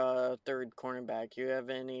our third cornerback? You have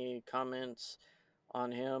any comments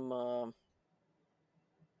on him,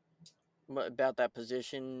 about that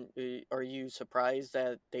position? Are you surprised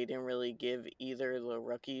that they didn't really give either of the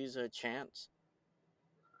rookies a chance?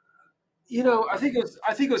 I think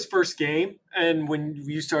it was first game, and when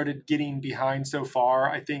you started getting behind so far,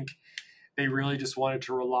 I think they really just wanted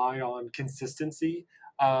to rely on consistency.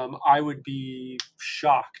 I would be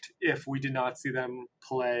shocked if we did not see them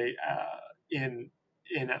play in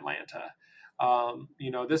Atlanta.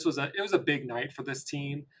 It was a big night for this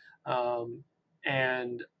team,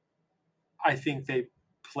 and I think they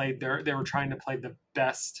were trying to play the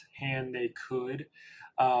best hand they could.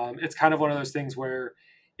 It's kind of one of those things where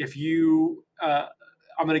if you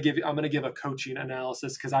I'm gonna give a coaching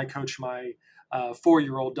analysis because I coach my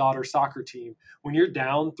 4-year-old daughter's soccer team. When you're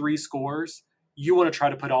down 3 scores, you want to try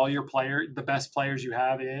to put all the best players you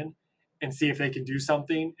have in, and see if they can do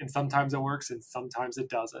something. And sometimes it works, and sometimes it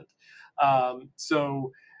doesn't.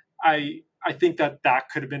 So I think that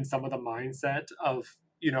could have been some of the mindset of,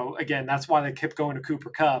 again, that's why they kept going to Cooper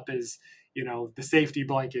Cup is, the safety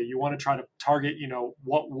blanket. You want to try to target,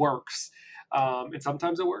 what works. And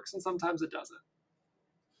sometimes it works and sometimes it doesn't.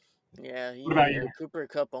 Yeah, What about he you? Cooper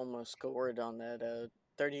Cup almost scored on that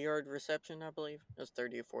 30-yard reception, I believe. It was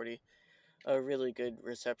 30 or 40. A really good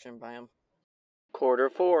reception by him. Quarter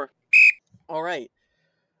 4. All right.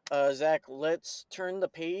 Zach, let's turn the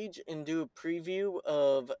page and do a preview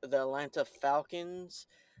of the Atlanta Falcons.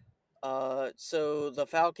 So the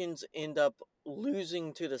Falcons end up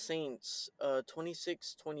losing to the Saints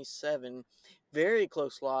 26-27. Very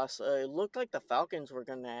close loss. It looked like the Falcons were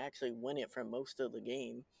going to actually win it for most of the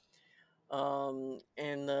game. And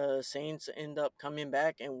the Saints end up coming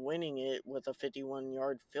back and winning it with a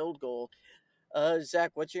 51-yard field goal.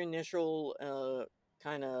 Zach, what's your initial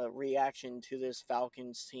kind of reaction to this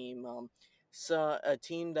Falcons team? So a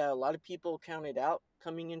team that a lot of people counted out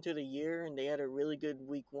coming into the year, and they had a really good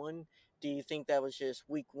week 1. Do you think that was just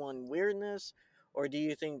week 1 weirdness, or do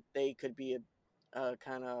you think they could be a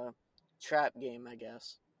kind of trap game, I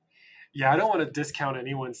guess? Yeah, I don't want to discount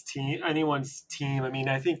anyone's team. Anyone's team. I mean,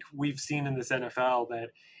 I think we've seen in this NFL that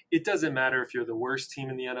it doesn't matter if you're the worst team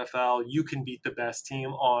in the NFL. You can beat the best team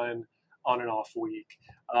on an off week.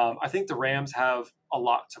 I think the Rams have a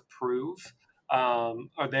lot to prove,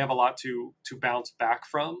 or they have a lot to bounce back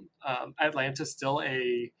from. Atlanta's still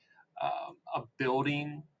a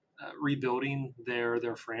building, rebuilding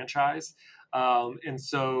their franchise, and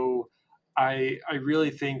so I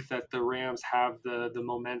really think that the Rams have the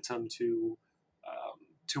momentum to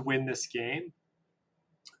win this game.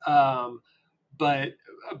 Um, but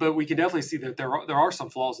but we can definitely see that there are some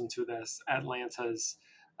flaws into this Atlanta's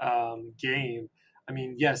game. I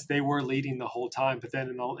mean, yes, they were leading the whole time, but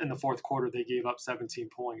then in the fourth quarter they gave up 17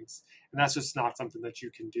 points, and that's just not something that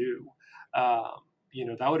you can do.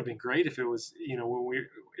 That would have been great if it was,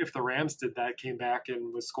 if the Rams did that, came back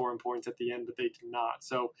and was scoring points at the end, but they did not.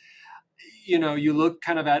 So you look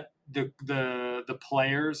kind of at the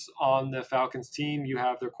players on the Falcons team. You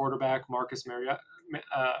have their quarterback Marcus Mariota.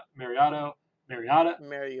 Mariota.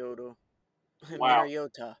 Wow,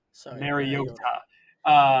 Mariota. Sorry, Mariota.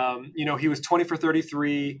 Mariota. He was 20 for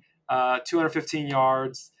 33, 215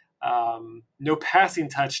 yards, no passing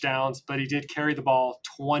touchdowns, but he did carry the ball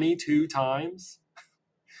 22 times,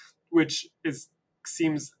 which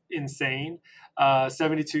seems insane.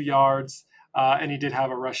 72 yards, and he did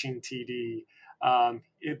have a rushing TD.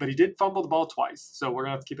 But he did fumble the ball twice, so we're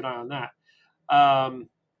gonna have to keep an eye on that.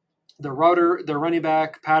 The running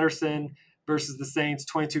back Patterson versus the Saints,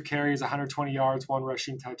 22 carries, 120 yards, one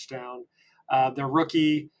rushing touchdown. Their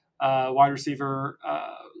rookie wide receiver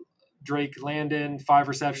Drake Landon, 5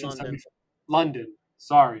 receptions, London. London.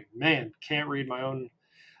 Sorry, man, can't read my own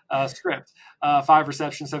script. 5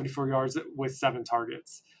 receptions, 74 yards with 7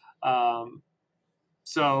 targets.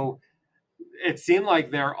 So it seemed like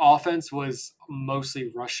their offense was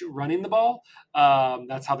mostly running the ball.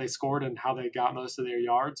 That's how they scored and how they got most of their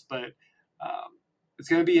yards. But it's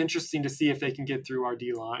going to be interesting to see if they can get through our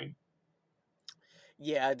D line.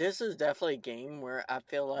 Yeah, this is definitely a game where I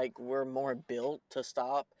feel like we're more built to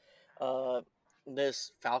stop uh,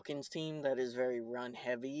 this Falcons team that is very run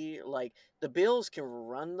heavy. Like, the Bills can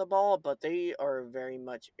run the ball, but they are very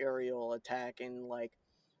much aerial attack, and we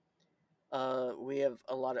have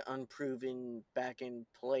a lot of unproven back end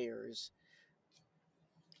players.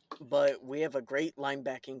 But we have a great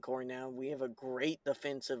linebacking core now. We have a great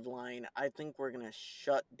defensive line. I think we're going to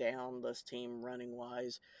shut down this team running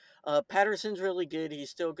wise. Patterson's really good. He's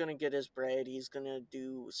still going to get his bread. He's going to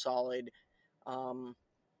do solid. Um,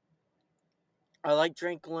 I like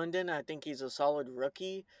Drake London. I think he's a solid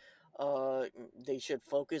rookie. They should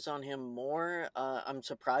focus on him more. I'm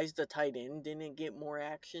surprised the tight end didn't get more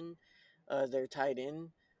action. Their tight end,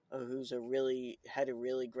 who's had a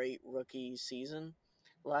really great rookie season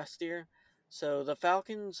last year. So the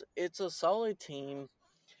Falcons, it's a solid team.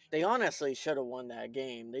 They honestly should have won that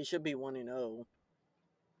game. They should be 1-0,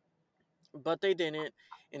 but they didn't.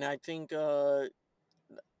 And I think I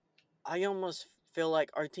almost feel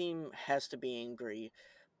like our team has to be angry.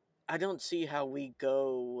 I don't see how we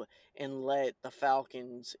go and let the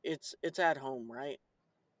Falcons. It's at home, right?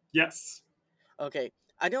 Yes. Okay.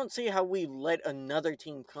 I don't see how we let another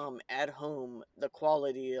team come at home, the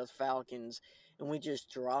quality of Falcons, and we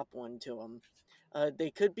just drop one to them.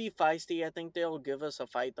 They could be feisty. I think they'll give us a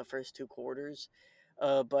fight the first 2 quarters.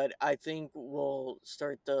 But I think we'll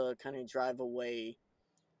start to kind of drive away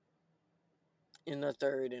in the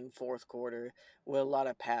third and fourth quarter with a lot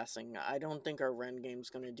of passing. I don't think our run game's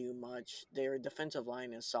going to do much. Their defensive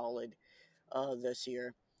line is solid this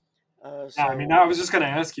year. Yeah, I mean, So I was just going to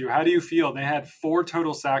ask you, how do you feel? They had 4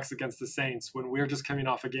 total sacks against the Saints when we are just coming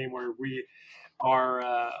off a game where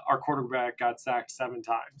our quarterback got sacked 7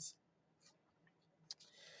 times.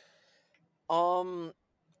 um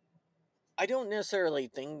I don't necessarily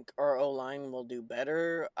think our O line will do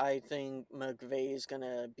better. I think McVay's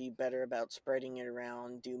gonna be better about spreading it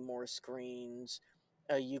around, do more screens.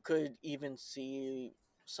 You could even see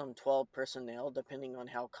some 12 personnel depending on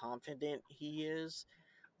how confident he is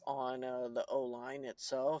on the O line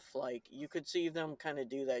itself. Like, you could see them kind of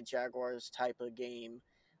do that Jaguars type of game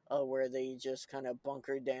where they just kind of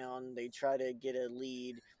bunker down, they try to get a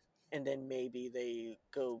lead, and then maybe they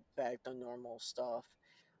go back to normal stuff.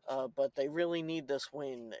 But they really need this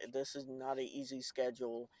win. This is not an easy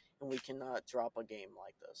schedule, and we cannot drop a game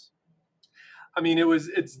like this. I mean,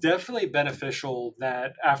 it's definitely beneficial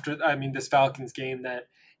that this Falcons game, that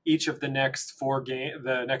each of the next 4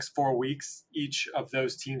 weeks, each of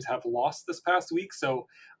those teams have lost this past week. So,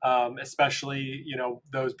 especially,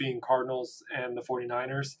 those being Cardinals and the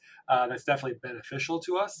 49ers, that's definitely beneficial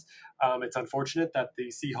to us. It's unfortunate that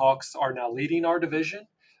the Seahawks are now leading our division.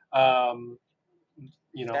 Um,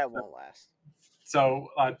 you know, That won't last. so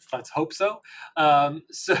let's hope so.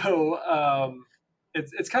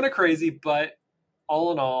 It's kind of crazy, but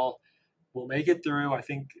all in all, we'll make it through. I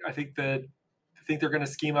think they're going to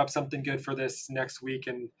scheme up something good for this next week,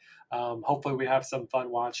 and hopefully we have some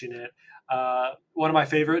fun watching it. One of my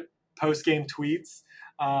favorite post game tweets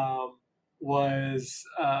was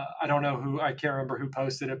I don't know who, I can't remember who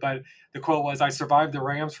posted it, but the quote was, "I survived the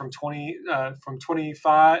Rams from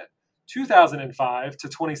 2005 to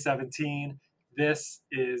 2017. This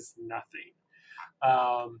is nothing."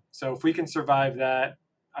 So if we can survive that,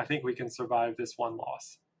 I think we can survive this one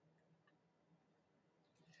loss.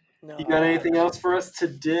 No, You got anything else for us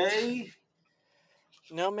today?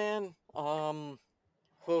 no, man.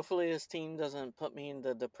 Hopefully his team doesn't put me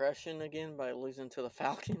into depression again by losing to the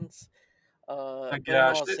Falcons. But in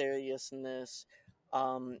Gosh, all seriousness,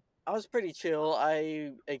 I was pretty chill.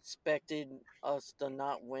 I expected us to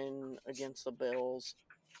not win against the Bills.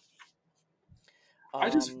 I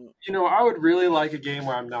just, Um, I would really like a game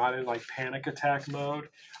where I'm not in like panic attack mode.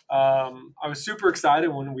 I was super excited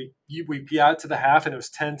when we got to the half and it was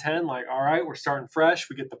 10-10. Like, all right, we're starting fresh.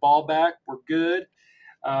 We get the ball back. We're good.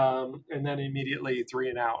 And then immediately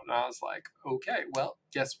 3-and-out. And I was like, okay, well,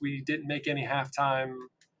 guess we didn't make any halftime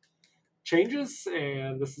changes,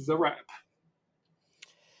 and this is a wrap.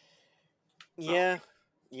 So, yeah,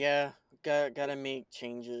 yeah, gotta make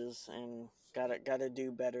changes and gotta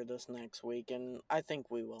do better this next week, and I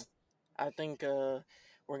think we will. I think we're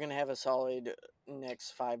gonna have a solid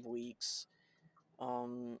next 5 weeks.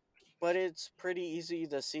 Um, but it's pretty easy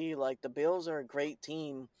to see, like, the Bills are a great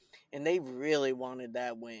team, and they really wanted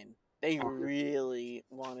that win. They really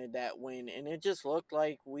wanted that win, and it just looked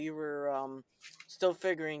like we were still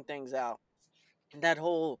figuring things out. And that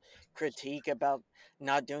whole critique about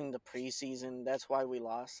not doing the preseason, that's why we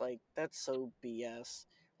lost. Like, that's so BS.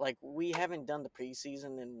 Like, we haven't done the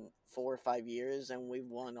preseason in 4 or 5 years, and we've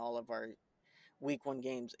won all of our week one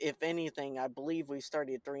games. If anything, I believe we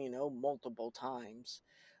started 3-0 multiple times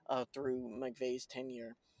through McVay's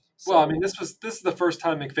tenure. well, I mean, So, this is the first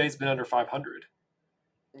time McVay's been under 500.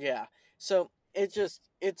 yeah. So, it's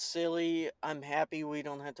silly. I'm happy we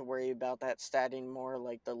don't have to worry about that stat anymore,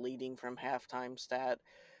 like the leading from halftime stat.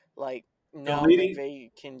 Like, The now leading,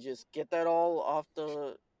 McVay can just get that all off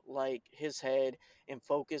the like his head and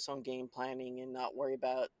focus on game planning and not worry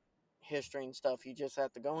about history and stuff. You just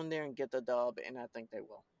have to go in there and get the dub, and I think they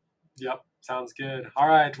will. Yep, sounds good. All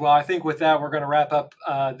right. Well, I think with that, we're going to wrap up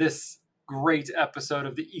this great episode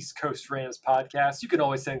of the East Coast Rams podcast. You can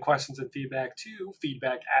always send questions and feedback to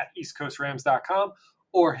feedback@eastcoastrams.com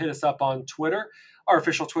or hit us up on Twitter. Our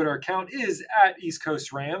official Twitter account is at East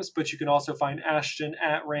Coast Rams, but you can also find Ashton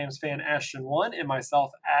at RamsFanAshton1 and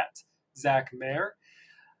myself at Zach Mayer.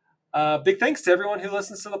 Big thanks to everyone who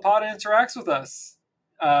listens to the pod and interacts with us.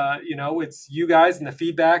 It's you guys and the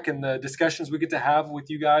feedback and the discussions we get to have with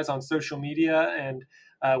you guys on social media and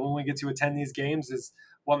when we get to attend these games is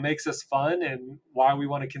what makes us fun and why we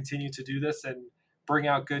want to continue to do this and bring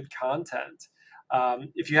out good content.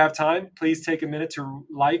 If you have time, please take a minute to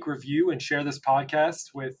like, review, and share this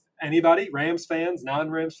podcast with anybody, Rams fans,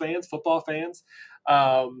 non-Rams fans, football fans.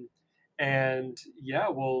 And yeah,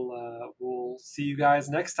 we'll see you guys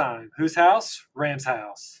next time. Whose house? Rams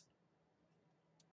house.